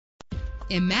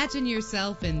Imagine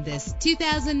yourself in this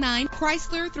 2009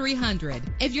 Chrysler 300.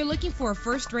 If you're looking for a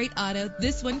first-rate auto,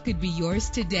 this one could be yours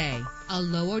today. A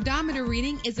low odometer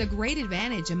reading is a great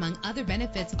advantage among other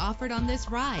benefits offered on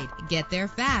this ride. Get there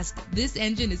fast. This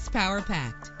engine is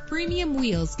power-packed. Premium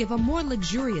wheels give a more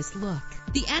luxurious look.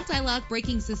 The anti-lock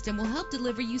braking system will help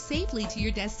deliver you safely to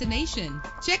your destination.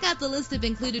 Check out the list of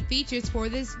included features for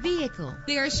this vehicle.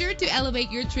 They are sure to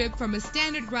elevate your trip from a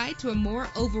standard ride to a more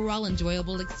overall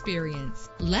enjoyable experience.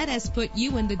 Let us put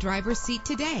you in the driver's seat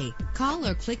today. Call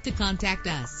or click to contact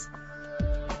us.